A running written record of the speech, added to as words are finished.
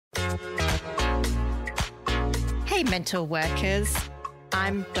Hey, mental workers.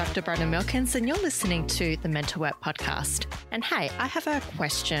 I'm Dr. Bronagh Milkins, and you're listening to the Mental Work Podcast. And hey, I have a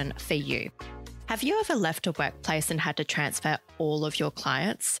question for you. Have you ever left a workplace and had to transfer all of your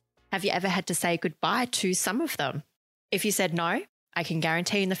clients? Have you ever had to say goodbye to some of them? If you said no, I can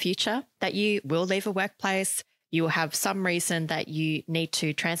guarantee in the future that you will leave a workplace. You will have some reason that you need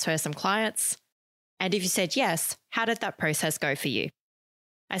to transfer some clients. And if you said yes, how did that process go for you?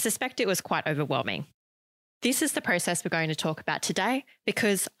 I suspect it was quite overwhelming. This is the process we're going to talk about today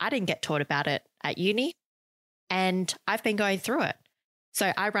because I didn't get taught about it at uni and I've been going through it.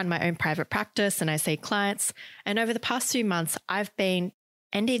 So I run my own private practice and I see clients. And over the past few months, I've been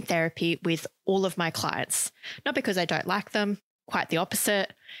ending therapy with all of my clients. Not because I don't like them, quite the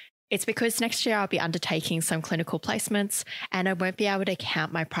opposite. It's because next year I'll be undertaking some clinical placements and I won't be able to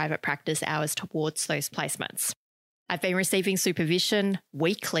count my private practice hours towards those placements. I've been receiving supervision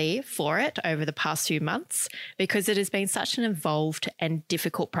weekly for it over the past few months because it has been such an involved and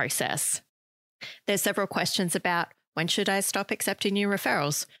difficult process. There's several questions about when should I stop accepting new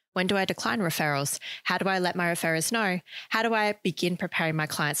referrals? When do I decline referrals? How do I let my referrers know? How do I begin preparing my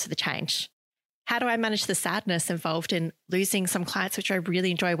clients for the change? How do I manage the sadness involved in losing some clients which I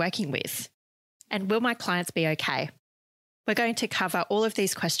really enjoy working with? And will my clients be okay? We're going to cover all of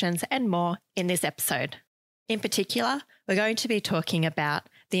these questions and more in this episode. In particular, we're going to be talking about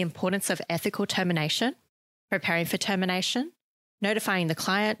the importance of ethical termination, preparing for termination, notifying the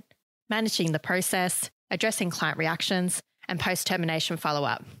client, managing the process, addressing client reactions, and post-termination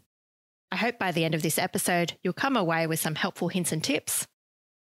follow-up. I hope by the end of this episode, you'll come away with some helpful hints and tips.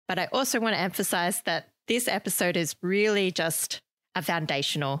 But I also want to emphasize that this episode is really just a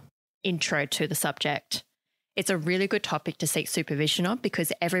foundational intro to the subject. It's a really good topic to seek supervision on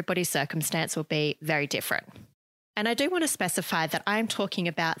because everybody's circumstance will be very different. And I do want to specify that I'm talking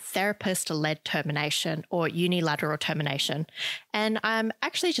about therapist-led termination or unilateral termination. And I'm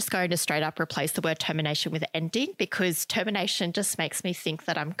actually just going to straight up replace the word termination with ending because termination just makes me think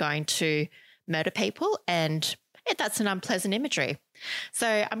that I'm going to murder people and that's an unpleasant imagery.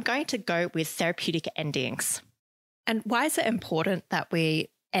 So I'm going to go with therapeutic endings. And why is it important that we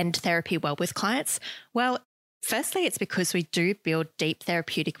end therapy well with clients? Well, firstly, it's because we do build deep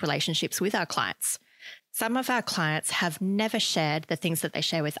therapeutic relationships with our clients. Some of our clients have never shared the things that they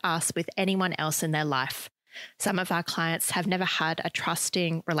share with us with anyone else in their life. Some of our clients have never had a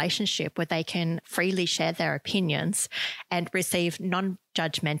trusting relationship where they can freely share their opinions and receive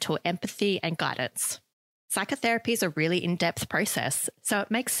non-judgmental empathy and guidance. Psychotherapy is a really in-depth process, so it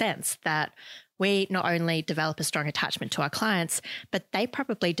makes sense that we not only develop a strong attachment to our clients, but they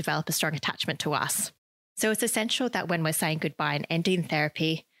probably develop a strong attachment to us. So it's essential that when we're saying goodbye and ending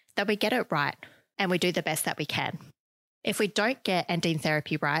therapy, that we get it right and we do the best that we can. If we don't get ending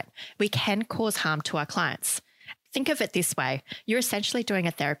therapy right, we can cause harm to our clients. Think of it this way. You're essentially doing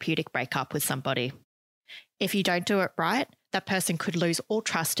a therapeutic breakup with somebody. If you don't do it right, that person could lose all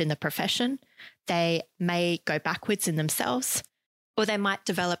trust in the profession. They may go backwards in themselves, or they might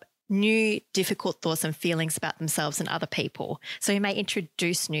develop new difficult thoughts and feelings about themselves and other people. So you may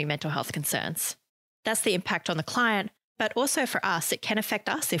introduce new mental health concerns. That's the impact on the client, but also for us, it can affect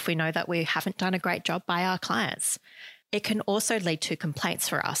us if we know that we haven't done a great job by our clients. It can also lead to complaints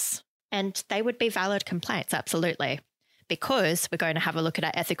for us, and they would be valid complaints, absolutely, because we're going to have a look at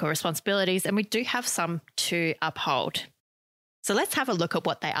our ethical responsibilities, and we do have some to uphold. So let's have a look at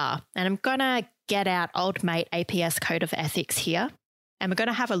what they are. And I'm going to get out old mate APS Code of Ethics here, and we're going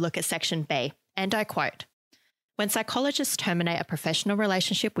to have a look at Section B, and I quote, "When psychologists terminate a professional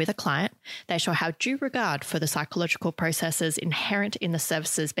relationship with a client, they shall have due regard for the psychological processes inherent in the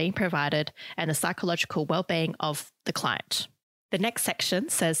services being provided and the psychological well-being of the client." The next section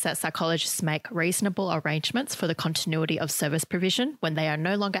says that psychologists make reasonable arrangements for the continuity of service provision when they are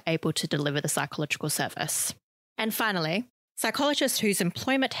no longer able to deliver the psychological service. And finally, psychologists whose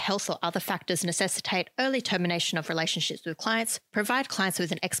employment, health, or other factors necessitate early termination of relationships with clients provide clients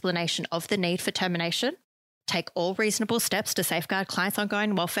with an explanation of the need for termination, take all reasonable steps to safeguard clients'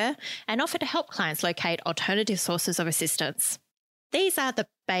 ongoing welfare, and offer to help clients locate alternative sources of assistance. These are the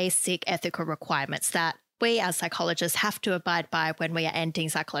basic ethical requirements that we as psychologists have to abide by when we are ending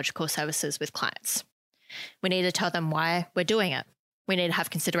psychological services with clients. We need to tell them why we're doing it. We need to have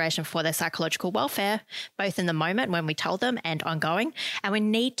consideration for their psychological welfare, both in the moment when we tell them and ongoing, and we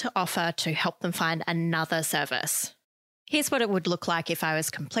need to offer to help them find another service. Here's what it would look like if I was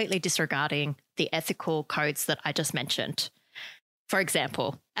completely disregarding the ethical codes that I just mentioned. For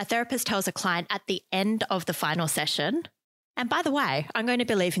example, a therapist tells a client at the end of the final session, and by the way, I'm going to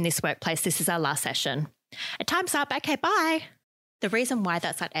be leaving this workplace. This is our last session. Time's up. Okay, bye. The reason why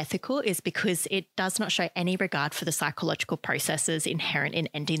that's unethical is because it does not show any regard for the psychological processes inherent in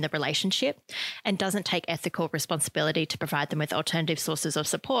ending the relationship and doesn't take ethical responsibility to provide them with alternative sources of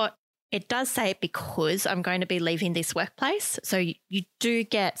support. It does say because I'm going to be leaving this workplace. So you do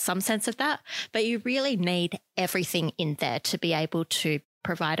get some sense of that, but you really need everything in there to be able to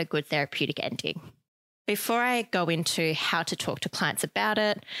provide a good therapeutic ending. Before I go into how to talk to clients about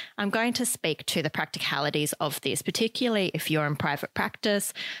it, I'm going to speak to the practicalities of this, particularly if you're in private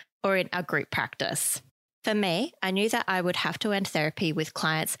practice or in a group practice. For me, I knew that I would have to end therapy with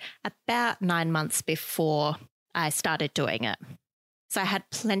clients about 9 months before I started doing it. So I had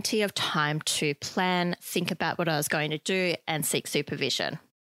plenty of time to plan, think about what I was going to do, and seek supervision.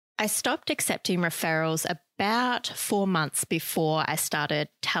 I stopped accepting referrals about 4 months before I started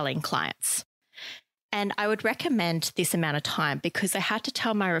telling clients. And I would recommend this amount of time because I had to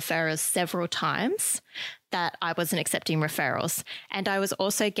tell my referrers several times that I wasn't accepting referrals. And I was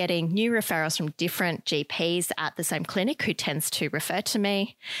also getting new referrals from different GPs at the same clinic who tends to refer to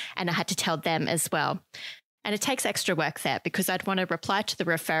me. And I had to tell them as well. And it takes extra work there because I'd want to reply to the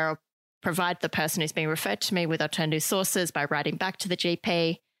referral, provide the person who's being referred to me with alternative sources by writing back to the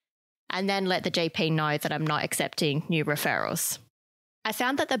GP, and then let the GP know that I'm not accepting new referrals. I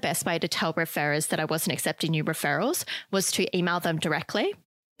found that the best way to tell referrers that I wasn't accepting new referrals was to email them directly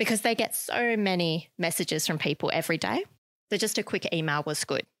because they get so many messages from people every day. So just a quick email was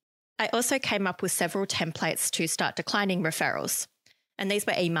good. I also came up with several templates to start declining referrals, and these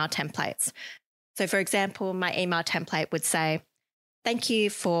were email templates. So for example, my email template would say, "Thank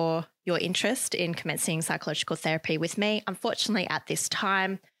you for your interest in commencing psychological therapy with me. Unfortunately, at this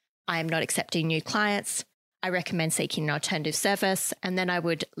time, I am not accepting new clients. I recommend seeking an alternative service," and then I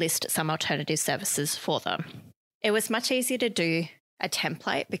would list some alternative services for them. It was much easier to do a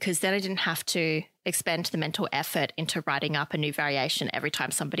template because then I didn't have to expend the mental effort into writing up a new variation every time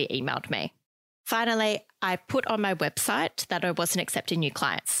somebody emailed me. Finally, I put on my website that I wasn't accepting new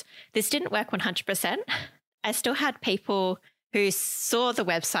clients. This didn't work 100%. I still had people who saw the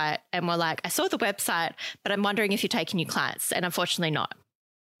website and were like, "I saw the website, but I'm wondering if you're taking new clients," and unfortunately not.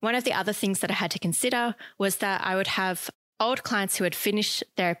 One of the other things that I had to consider was that I would have old clients who had finished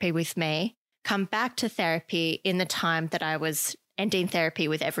therapy with me come back to therapy in the time that I was ending therapy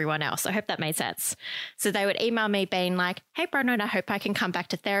with everyone else. I hope that made sense. So they would email me being like, "Hey, Bronwyn, I hope I can come back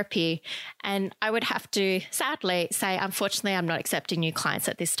to therapy." And I would have to sadly say, "Unfortunately, I'm not accepting new clients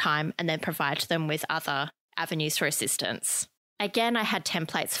at this time," and then provide them with other avenues for assistance. Again, I had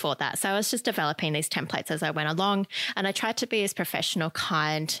templates for that. So I was just developing these templates as I went along, and I tried to be as professional,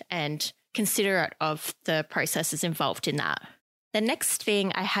 kind, and considerate of the processes involved in that. The next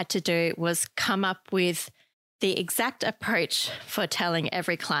thing I had to do was come up with the exact approach for telling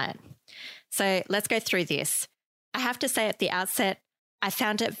every client. So let's go through this. I have to say at the outset, I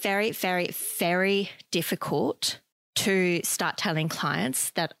found it very, very, very difficult to start telling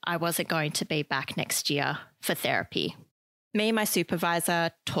clients that I wasn't going to be back next year for therapy. Me and my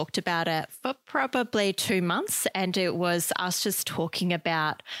supervisor talked about it for probably 2 months, and it was us just talking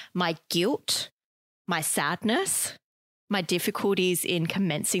about my guilt, my sadness, my difficulties in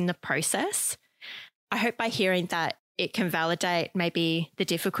commencing the process. I hope by hearing that it can validate maybe the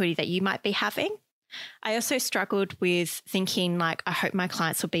difficulty that you might be having. I also struggled with thinking like, I hope my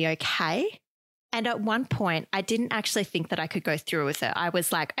clients will be okay. And at one point, I didn't actually think that I could go through with it. I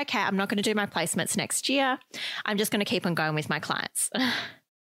was like, okay, I'm not going to do my placements next year. I'm just going to keep on going with my clients.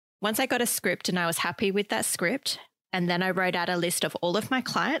 Once I got a script and I was happy with that script, and then I wrote out a list of all of my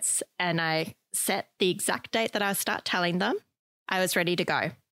clients and I set the exact date that I'll start telling them, I was ready to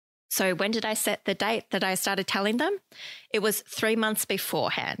go. So when did I set the date that I started telling them? It was 3 months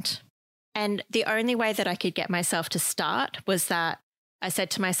beforehand. And the only way that I could get myself to start was that I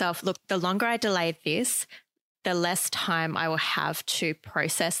said to myself, look, the longer I delay this, the less time I will have to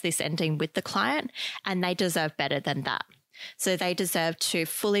process this ending with the client, and they deserve better than that. So they deserve to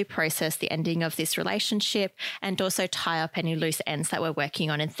fully process the ending of this relationship and also tie up any loose ends that we're working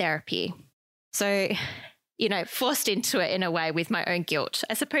on in therapy. So, forced into it in a way with my own guilt.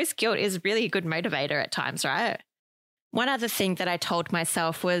 I suppose guilt is really a good motivator at times, right? One other thing that I told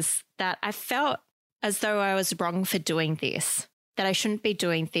myself was that I felt as though I was wrong for doing this, that I shouldn't be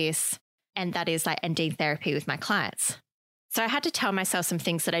doing this, and that is like ending therapy with my clients. So I had to tell myself some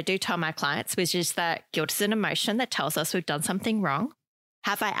things that I do tell my clients, which is that guilt is an emotion that tells us we've done something wrong.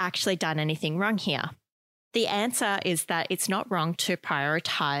 Have I actually done anything wrong here? The answer is that it's not wrong to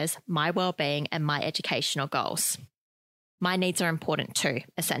prioritize my well-being and my educational goals. My needs are important too,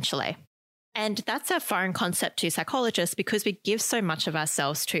 essentially. And that's a foreign concept to psychologists because we give so much of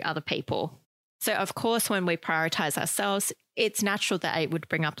ourselves to other people. So, of course, when we prioritize ourselves, it's natural that it would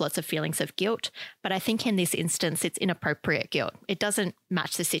bring up lots of feelings of guilt. But I think in this instance, it's inappropriate guilt. It doesn't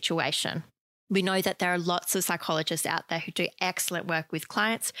match the situation. We know that there are lots of psychologists out there who do excellent work with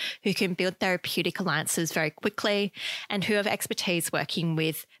clients, who can build therapeutic alliances very quickly, and who have expertise working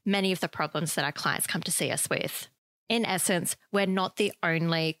with many of the problems that our clients come to see us with. In essence, we're not the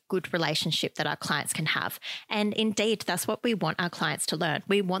only good relationship that our clients can have. And indeed, that's what we want our clients to learn.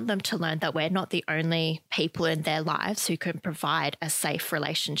 We want them to learn that we're not the only people in their lives who can provide a safe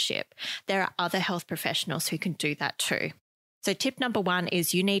relationship. There are other health professionals who can do that too. So tip number 1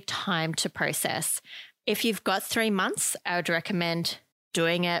 is you need time to process. If you've got 3 months, I would recommend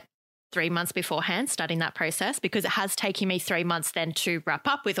doing it 3 months beforehand, starting that process, because it has taken me 3 months then to wrap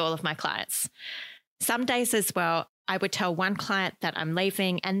up with all of my clients. Some days as well, I would tell one client that I'm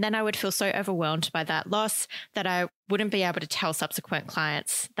leaving, and then I would feel so overwhelmed by that loss that I wouldn't be able to tell subsequent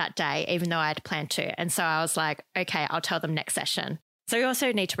clients that day, even though I had planned to. And so I was like, okay, I'll tell them next session. So we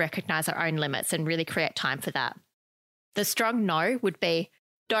also need to recognize our own limits and really create time for that. The strong no would be,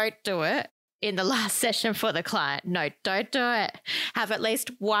 don't do it in the last session for the client. No, don't do it. Have at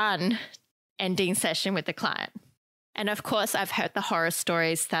least one ending session with the client. And of course, I've heard the horror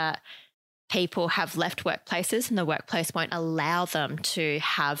stories that people have left workplaces and the workplace won't allow them to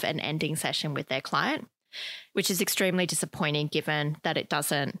have an ending session with their client, which is extremely disappointing given that it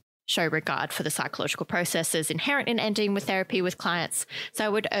doesn't show regard for the psychological processes inherent in ending with therapy with clients. So I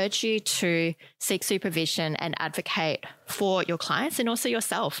would urge you to seek supervision and advocate for your clients and also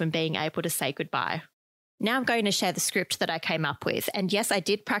yourself and being able to say goodbye. Now I'm going to share the script that I came up with. And yes, I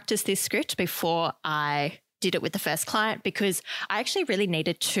did practice this script before I did it with the first client because I actually really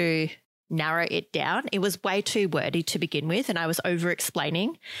needed to narrow it down. It was way too wordy to begin with, and I was over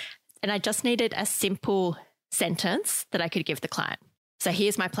explaining. And I just needed a simple sentence that I could give the client. So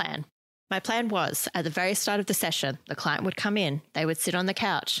here's my plan. My plan was at the very start of the session, the client would come in, they would sit on the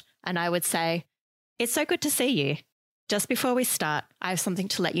couch, and I would say, "It's so good to see you. Just before we start, I have something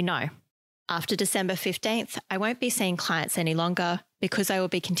to let you know. After December 15th, I won't be seeing clients any longer because I will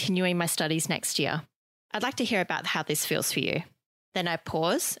be continuing my studies next year. I'd like to hear about how this feels for you." Then I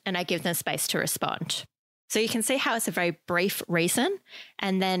pause and I give them space to respond. So you can see how it's a very brief reason,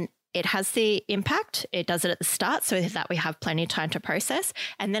 and then it has the impact. It does it at the start so that we have plenty of time to process,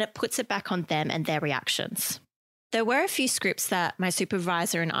 and then it puts it back on them and their reactions. There were a few scripts that my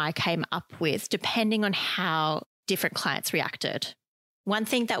supervisor and I came up with depending on how different clients reacted. One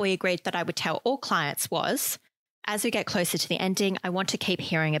thing that we agreed that I would tell all clients was, as we get closer to the ending, I want to keep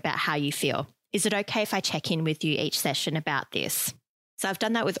hearing about how you feel. Is it okay if I check in with you each session about this? So I've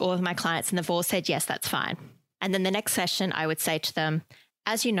done that with all of my clients and they've all said, yes, that's fine. And then the next session, I would say to them,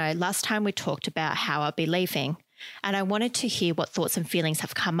 as you know, last time we talked about how I'll be leaving, and I wanted to hear what thoughts and feelings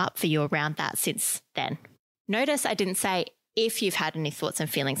have come up for you around that since then. Notice I didn't say if you've had any thoughts and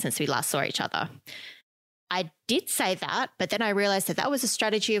feelings since we last saw each other. I did say that, but then I realized that that was a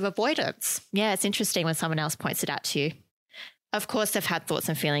strategy of avoidance. Yeah, it's interesting when someone else points it out to you. Of course, they've had thoughts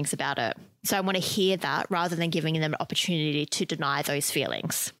and feelings about it. So I want to hear that rather than giving them an opportunity to deny those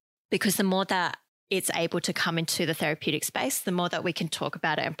feelings. Because the more that it's able to come into the therapeutic space, the more that we can talk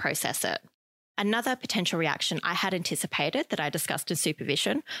about it and process it. Another potential reaction I had anticipated that I discussed in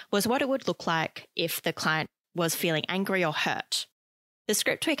supervision was what it would look like if the client was feeling angry or hurt. The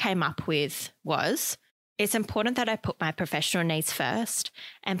script we came up with was, it's important that I put my professional needs first,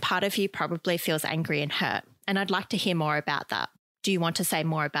 and part of you probably feels angry and hurt. And I'd like to hear more about that. Do you want to say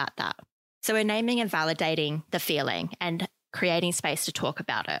more about that? So we're naming and validating the feeling and creating space to talk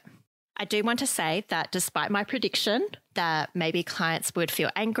about it. I do want to say that despite my prediction that maybe clients would feel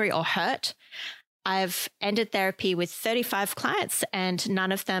angry or hurt, I've ended therapy with 35 clients and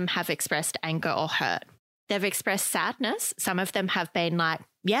none of them have expressed anger or hurt. They've expressed sadness. Some of them have been like,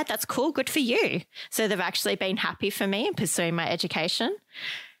 yeah, that's cool, good for you. So they've actually been happy for me in pursuing my education.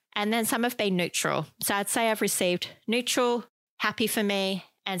 And then some have been neutral. So I'd say I've received neutral, happy for me,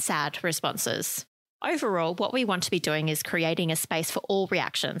 and sad responses. Overall, what we want to be doing is creating a space for all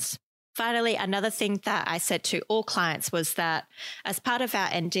reactions. Finally, another thing that I said to all clients was that as part of our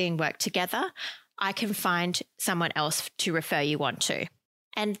ending work together, I can find someone else to refer you on to.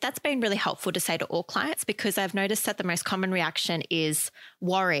 And that's been really helpful to say to all clients because I've noticed that the most common reaction is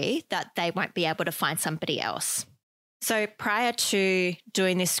worry that they won't be able to find somebody else. So prior to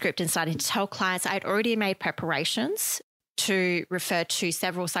doing this script and starting to tell clients, I'd already made preparations to refer to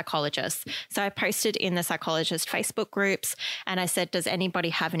several psychologists. So I posted in the psychologist Facebook groups and I said, does anybody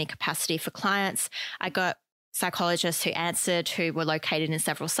have any capacity for clients? I got psychologists who answered who were located in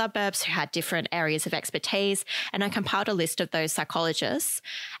several suburbs, who had different areas of expertise. And I compiled a list of those psychologists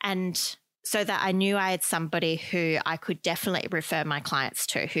and so that I knew I had somebody who I could definitely refer my clients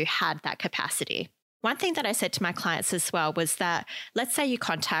to who had that capacity. One thing that I said to my clients as well was that, let's say you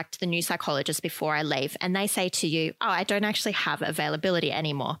contact the new psychologist before I leave and they say to you, oh, I don't actually have availability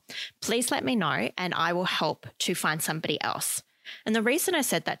anymore. Please let me know and I will help to find somebody else. And the reason I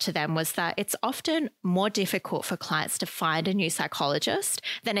said that to them was that it's often more difficult for clients to find a new psychologist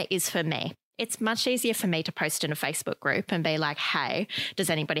than it is for me. It's much easier for me to post in a Facebook group and be like, hey, does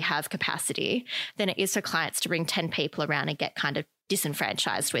anybody have capacity? Than it is for clients to bring 10 people around and get kind of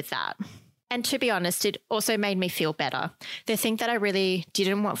disenfranchised with that. And to be honest, it also made me feel better. The thing that I really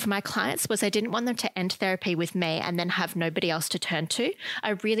didn't want for my clients was I didn't want them to end therapy with me and then have nobody else to turn to. I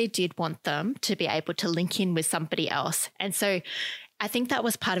really did want them to be able to link in with somebody else. And so I think that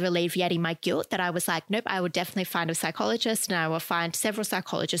was part of alleviating my guilt, that I was like, nope, I will definitely find a psychologist and I will find several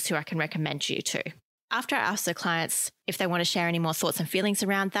psychologists who I can recommend you to. After I ask the clients if they want to share any more thoughts and feelings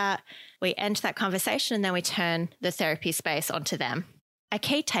around that, we end that conversation and then we turn the therapy space onto them. A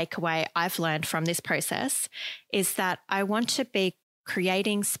key takeaway I've learned from this process is that I want to be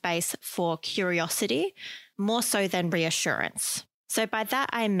creating space for curiosity more so than reassurance. So by that,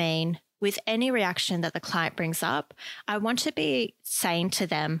 I mean, with any reaction that the client brings up, I want to be saying to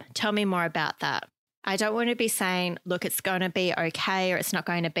them, tell me more about that. I don't want to be saying, look, it's going to be okay or it's not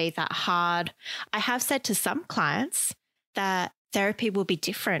going to be that hard. I have said to some clients that therapy will be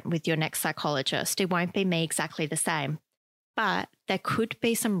different with your next psychologist. It won't be me exactly the same. But there could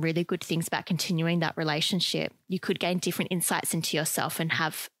be some really good things about continuing that relationship. You could gain different insights into yourself and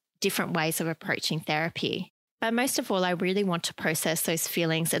have different ways of approaching therapy. But most of all, I really want to process those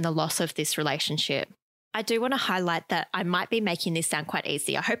feelings and the loss of this relationship. I do want to highlight that I might be making this sound quite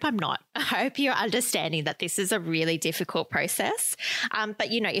easy. I hope I'm not. I hope you're understanding that this is a really difficult process. But,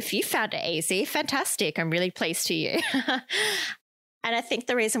 if you found it easy, fantastic. I'm really pleased to you. And I think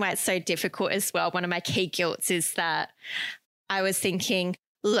the reason why it's so difficult as well, one of my key guilts is that I was thinking,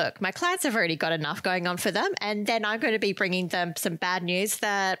 look, my clients have already got enough going on for them, and then I'm going to be bringing them some bad news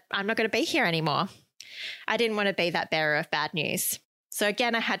that I'm not going to be here anymore. I didn't want to be that bearer of bad news. So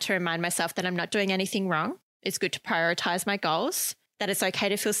again, I had to remind myself that I'm not doing anything wrong. It's good to prioritize my goals, that it's okay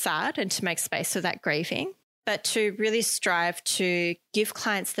to feel sad and to make space for that grieving, but to really strive to give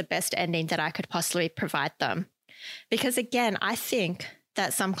clients the best ending that I could possibly provide them. Because again, I think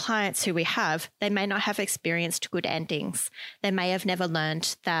that some clients who we have, they may not have experienced good endings. They may have never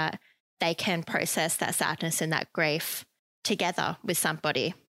learned that they can process that sadness and that grief together with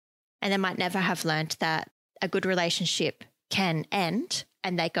somebody. And they might never have learned that a good relationship can end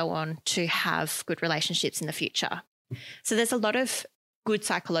and they go on to have good relationships in the future. So there's a lot of good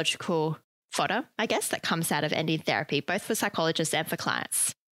psychological fodder, I guess, that comes out of ending therapy, both for psychologists and for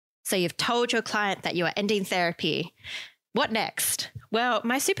clients. So you've told your client that you are ending therapy. What next? Well,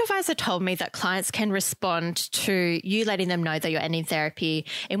 my supervisor told me that clients can respond to you letting them know that you're ending therapy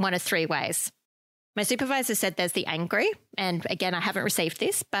in one of three ways. My supervisor said there's the angry, and again, I haven't received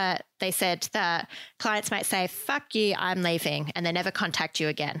this, but they said that clients might say, fuck you, I'm leaving, and they never contact you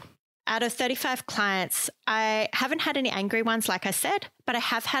again. Out of 35 clients, I haven't had any angry ones, like I said, but I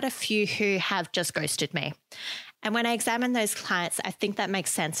have had a few who have just ghosted me. And when I examine those clients, I think that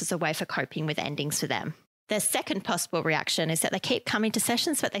makes sense as a way for coping with endings for them. The second possible reaction is that they keep coming to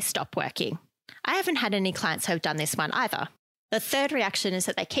sessions, but they stop working. I haven't had any clients who have done this one either. The third reaction is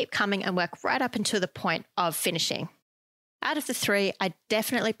that they keep coming and work right up until the point of finishing. Out of the three, I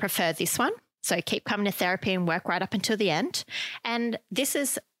definitely prefer this one. So keep coming to therapy and work right up until the end. And this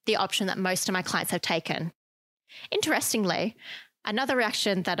is the option that most of my clients have taken. Interestingly, another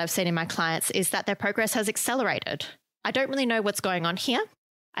reaction that I've seen in my clients is that their progress has accelerated. I don't really know what's going on here.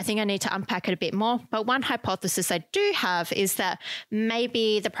 I think I need to unpack it a bit more. But one hypothesis I do have is that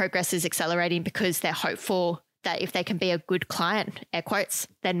maybe the progress is accelerating because they're hopeful that if they can be a good client, air quotes,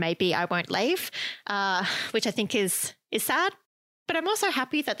 then maybe I won't leave, which I think is sad. But I'm also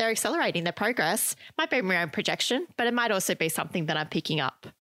happy that they're accelerating their progress. Might be my own projection, but it might also be something that I'm picking up.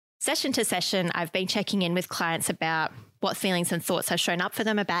 Session to session, I've been checking in with clients about what feelings and thoughts have shown up for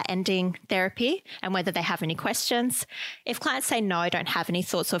them about ending therapy and whether they have any questions. If clients say, no, I don't have any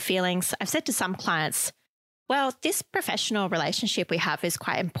thoughts or feelings, I've said to some clients, well, this professional relationship we have is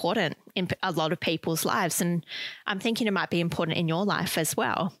quite important in a lot of people's lives, and I'm thinking it might be important in your life as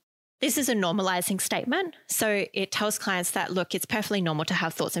well. This is a normalizing statement. So it tells clients that, look, it's perfectly normal to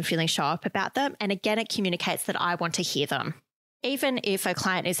have thoughts and feelings show up about them. And again, it communicates that I want to hear them. Even if a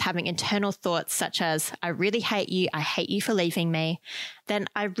client is having internal thoughts such as, I really hate you for leaving me, then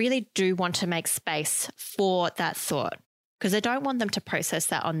I really do want to make space for that thought because I don't want them to process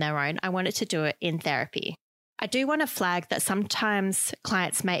that on their own. I want it to do it in therapy. I do want to flag that sometimes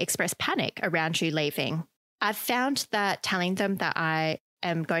clients may express panic around you leaving. I've found that telling them that I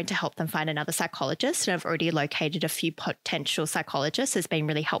am going to help them find another psychologist, and I've already located a few potential psychologists, has been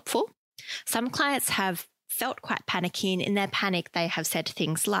really helpful. Some clients have felt quite panicky, and in their panic, they have said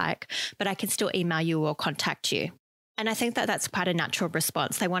things like, but I can still email you or contact you. And I think that that's quite a natural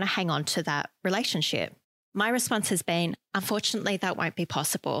response. They want to hang on to that relationship. My response has been, unfortunately, that won't be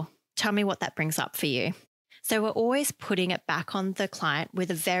possible. Tell me what that brings up for you. So we're always putting it back on the client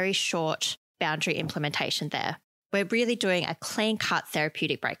with a very short boundary implementation there. We're really doing a clean-cut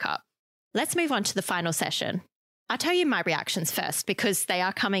therapeutic breakup. Let's move on to the final session. I'll tell you my reactions first because they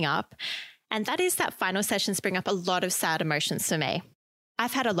are coming up. And that is that final sessions bring up a lot of sad emotions for me.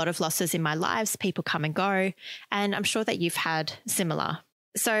 I've had a lot of losses in my lives, people come and go, and I'm sure that you've had similar.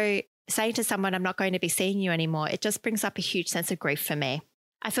 So saying to someone, I'm not going to be seeing you anymore, it just brings up a huge sense of grief for me.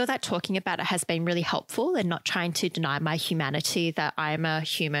 I feel that talking about it has been really helpful and not trying to deny my humanity, that I'm a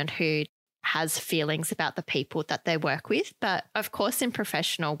human who has feelings about the people that they work with, but of course in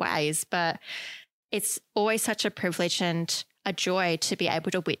professional ways. But it's always such a privilege and a joy to be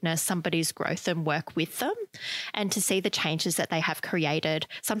able to witness somebody's growth and work with them and to see the changes that they have created,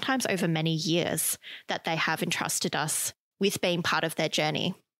 sometimes over many years, that they have entrusted us with being part of their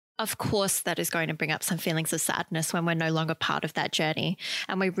journey. Of course, that is going to bring up some feelings of sadness when we're no longer part of that journey,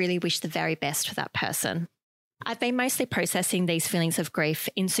 and we really wish the very best for that person. I've been mostly processing these feelings of grief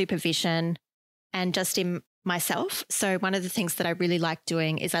in supervision and just in myself. So one of the things that I really like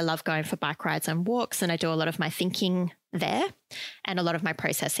doing is I love going for bike rides and walks, and I do a lot of my thinking there and a lot of my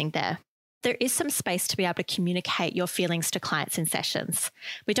processing there. There is some space to be able to communicate your feelings to clients in sessions.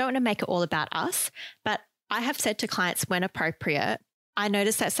 We don't want to make it all about us, but I have said to clients when appropriate, I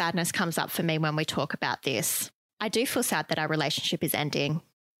notice that sadness comes up for me when we talk about this. I do feel sad that our relationship is ending.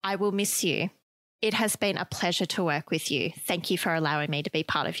 I will miss you. It has been a pleasure to work with you. Thank you for allowing me to be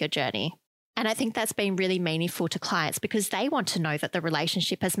part of your journey. And I think that's been really meaningful to clients because they want to know that the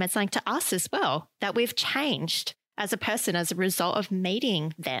relationship has meant something to us as well, that we've changed as a person as a result of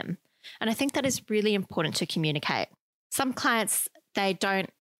meeting them. And I think that is really important to communicate. Some clients, they don't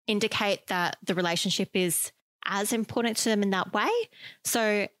indicate that the relationship is as important to them in that way.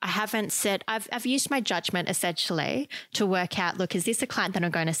 So I haven't said, I've used my judgment essentially to work out, look, is this a client that I'm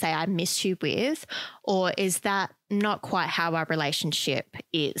going to say I miss you with, or is that not quite how our relationship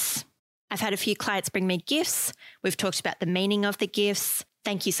is? I've had a few clients bring me gifts. We've talked about the meaning of the gifts.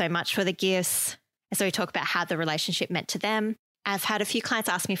 Thank you so much for the gifts. And so we talk about how the relationship meant to them. I've had a few clients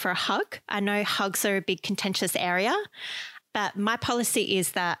ask me for a hug. I know hugs are a big contentious area, but my policy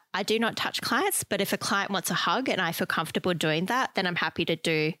is that I do not touch clients, but if a client wants a hug and I feel comfortable doing that, then I'm happy to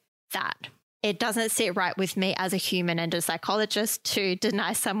do that. It doesn't sit right with me as a human and a psychologist to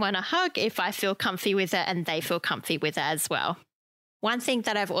deny someone a hug if I feel comfy with it and they feel comfy with it as well. One thing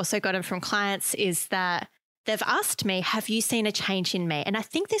that I've also gotten from clients is that they've asked me, have you seen a change in me? And I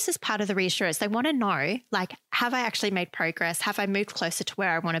think this is part of the reassurance. They want to know, like, have I actually made progress? Have I moved closer to where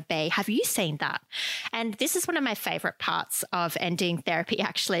I want to be? Have you seen that? And this is one of my favorite parts of ending therapy,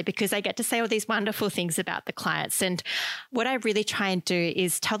 actually, because I get to say all these wonderful things about the clients. And what I really try and do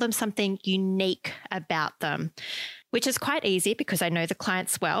is tell them something unique about them, which is quite easy because I know the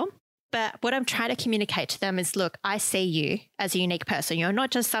clients well. But what I'm trying to communicate to them is, look, I see you as a unique person. You're not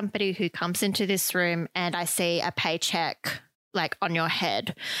just somebody who comes into this room and I see a paycheck like on your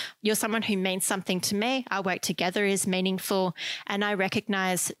head. You're someone who means something to me. Our work together is meaningful and I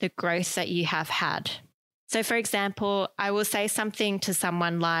recognize the growth that you have had. So for example, I will say something to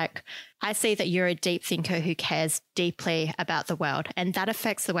someone like, I see that you're a deep thinker who cares deeply about the world, and that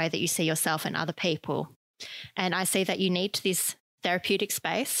affects the way that you see yourself and other people. And I see that you need this therapeutic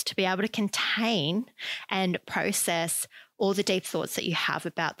space to be able to contain and process all the deep thoughts that you have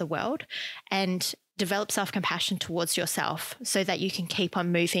about the world and develop self-compassion towards yourself so that you can keep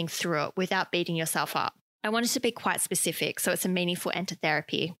on moving through it without beating yourself up. I wanted to be quite specific, so it's a meaningful end to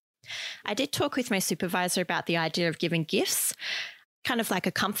therapy. I did talk with my supervisor about the idea of giving gifts, kind of like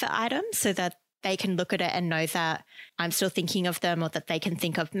a comfort item, so that they can look at it and know that I'm still thinking of them or that they can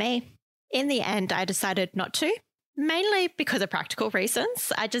think of me. In the end, I decided not to. Mainly because of practical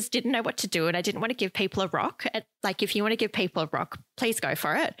reasons. I just didn't know what to do and I didn't want to give people a rock. Like if you want to give people a rock, please go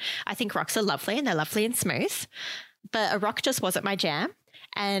for it. I think rocks are lovely and they're lovely and smooth, but a rock just wasn't my jam.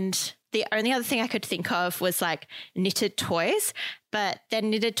 And the only other thing I could think of was like knitted toys, but then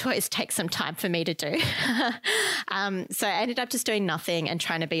knitted toys take some time for me to do. So I ended up just doing nothing and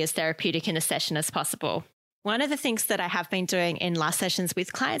trying to be as therapeutic in a session as possible. One of the things that I have been doing in last sessions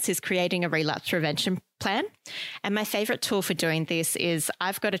with clients is creating a relapse prevention plan. And my favorite tool for doing this is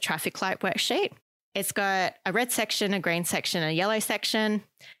I've got a traffic light worksheet. It's got a red section, a green section, a yellow section.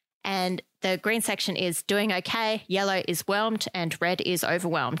 And the green section is doing okay, yellow is whelmed, and red is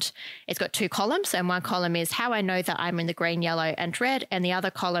overwhelmed. It's got 2 columns, and one column is how I know that I'm in the green, yellow, and red. And the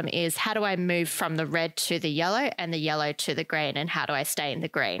other column is how do I move from the red to the yellow and the yellow to the green, and how do I stay in the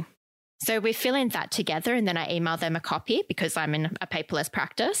green? So we fill in that together, and then I email them a copy because I'm in a paperless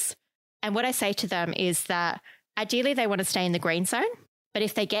practice. And what I say to them is that ideally they want to stay in the green zone. But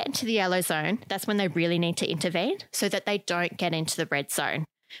if they get into the yellow zone, that's when they really need to intervene so that they don't get into the red zone.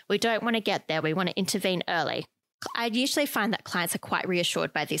 We don't want to get there. We want to intervene early. I usually find that clients are quite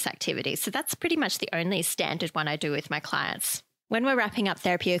reassured by this activity. So that's pretty much the only standard one I do with my clients. When we're wrapping up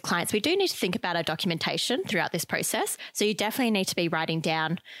therapy with clients, we do need to think about our documentation throughout this process. So you definitely need to be writing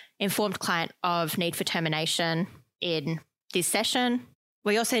down informed client of need for termination in this session.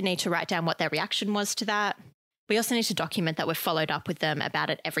 We also need to write down what their reaction was to that. We also need to document that we've followed up with them about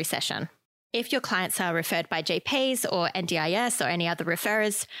it every session. If your clients are referred by GPs or NDIS or any other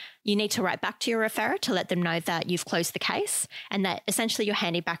referrers, you need to write back to your referrer to let them know that you've closed the case and that essentially you're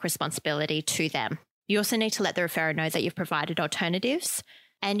handing back responsibility to them. You also need to let the referrer know that you've provided alternatives,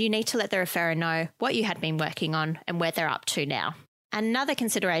 and you need to let the referrer know what you had been working on and where they're up to now. Another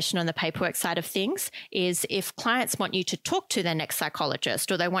consideration on the paperwork side of things is if clients want you to talk to their next psychologist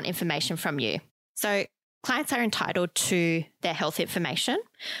or they want information from you. So clients are entitled to their health information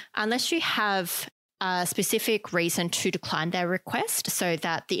unless you have a specific reason to decline their request so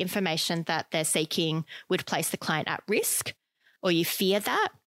that the information that they're seeking would place the client at risk or you fear that.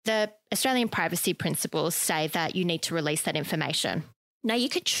 The Australian privacy principles say that you need to release that information. Now, you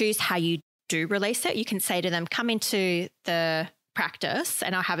could choose how you do release it. You can say to them, come into the practice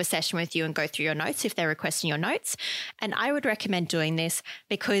and I'll have a session with you and go through your notes if they're requesting your notes. And I would recommend doing this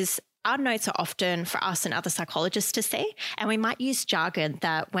because our notes are often for us and other psychologists to see, and we might use jargon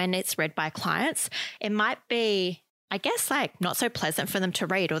that when it's read by clients, it might be, I guess, like not so pleasant for them to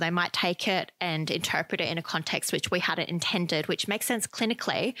read, or they might take it and interpret it in a context which we hadn't intended, which makes sense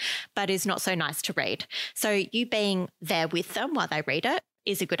clinically, but is not so nice to read. So you being there with them while they read it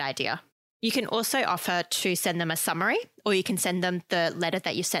is a good idea. You can also offer to send them a summary, or you can send them the letter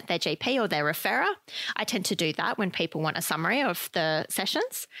that you sent their GP or their referrer. I tend to do that when people want a summary of the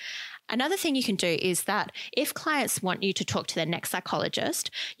sessions. Another thing you can do is that if clients want you to talk to their next psychologist,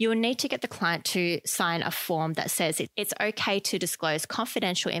 you will need to get the client to sign a form that says it's okay to disclose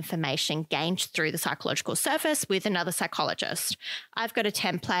confidential information gained through the psychological service with another psychologist. I've got a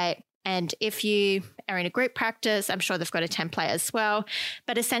template, and if you are in a group practice, I'm sure they've got a template as well.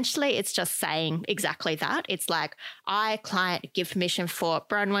 But essentially, it's just saying exactly that. It's like, I, client, give permission for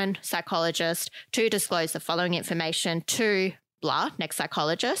Bronwyn, psychologist, to disclose the following information to blah, next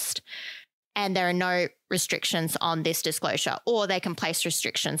psychologist, and there are no restrictions on this disclosure, or they can place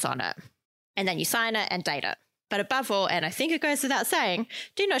restrictions on it. And then you sign it and date it. But above all, and I think it goes without saying,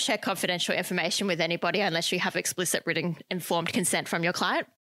 do not share confidential information with anybody unless you have explicit written informed consent from your client.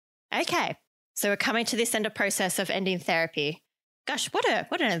 Okay, so we're coming to this end of process of ending therapy. Gosh, what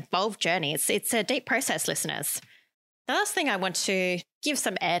an involved journey. It's a deep process, listeners. The last thing I want to give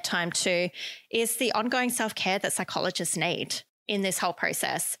some airtime to is the ongoing self-care that psychologists need in this whole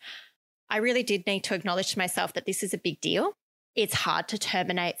process. I really did need to acknowledge to myself that this is a big deal. It's hard to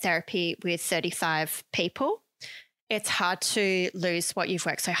terminate therapy with 35 people. It's hard to lose what you've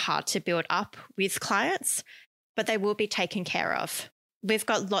worked so hard to build up with clients, but they will be taken care of. We've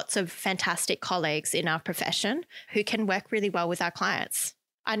got lots of fantastic colleagues in our profession who can work really well with our clients.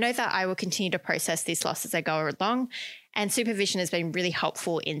 I know that I will continue to process this loss as I go along, and supervision has been really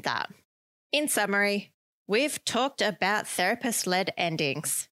helpful in that. In summary, we've talked about therapist-led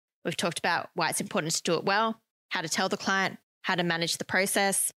endings. We've talked about why it's important to do it well, how to tell the client, how to manage the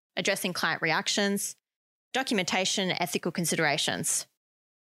process, addressing client reactions, documentation, ethical considerations.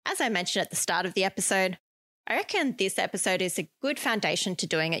 As I mentioned at the start of the episode, I reckon this episode is a good foundation to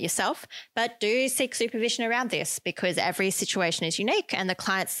doing it yourself, but do seek supervision around this because every situation is unique and the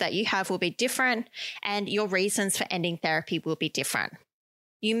clients that you have will be different and your reasons for ending therapy will be different.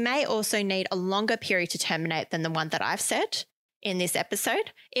 You may also need a longer period to terminate than the one that I've said in this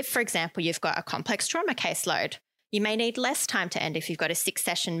episode. If, for example, you've got a complex trauma caseload, you may need less time to end if you've got a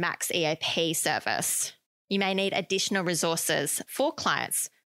 6-session max EAP service. You may need additional resources for clients.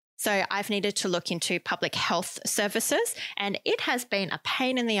 So I've needed to look into public health services, and it has been a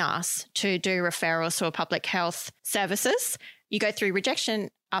pain in the ass to do referrals for public health services. You go through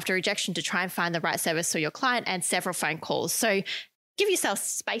rejection after rejection to try and find the right service for your client and several phone calls. So give yourself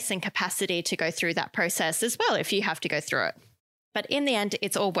space and capacity to go through that process as well if you have to go through it. But in the end,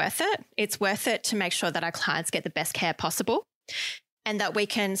 it's all worth it. It's worth it to make sure that our clients get the best care possible. and that we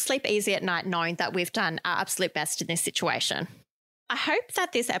can sleep easy at night knowing that we've done our absolute best in this situation. I hope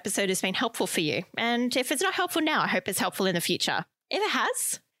that this episode has been helpful for you. And if it's not helpful now, I hope it's helpful in the future. If it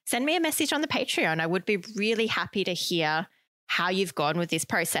has, send me a message on the Patreon. I would be really happy to hear how you've gone with this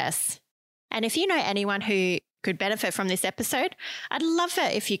process. And if you know anyone who could benefit from this episode, I'd love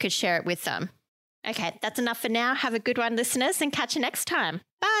it if you could share it with them. Okay, that's enough for now. Have a good one, listeners, and catch you next time.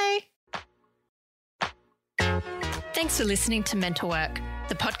 Bye. Thanks for listening to Mental Work,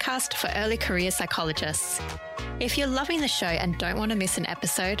 the podcast for early career psychologists. If you're loving the show and don't want to miss an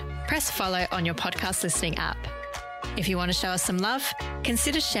episode, press follow on your podcast listening app. If you want to show us some love,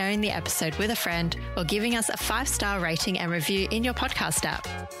 consider sharing the episode with a friend or giving us a 5-star rating and review in your podcast app.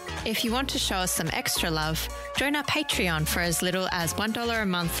 If you want to show us some extra love, join our Patreon for as little as $1 a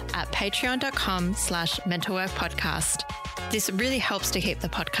month at patreon.com/mentalworkpodcast. This really helps to keep the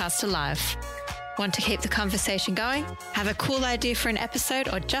podcast alive. Want to keep the conversation going? Have a cool idea for an episode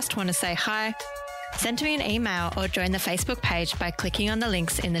or just want to say hi? Send me an email or join the Facebook page by clicking on the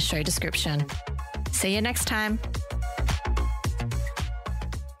links in the show description. See you next time.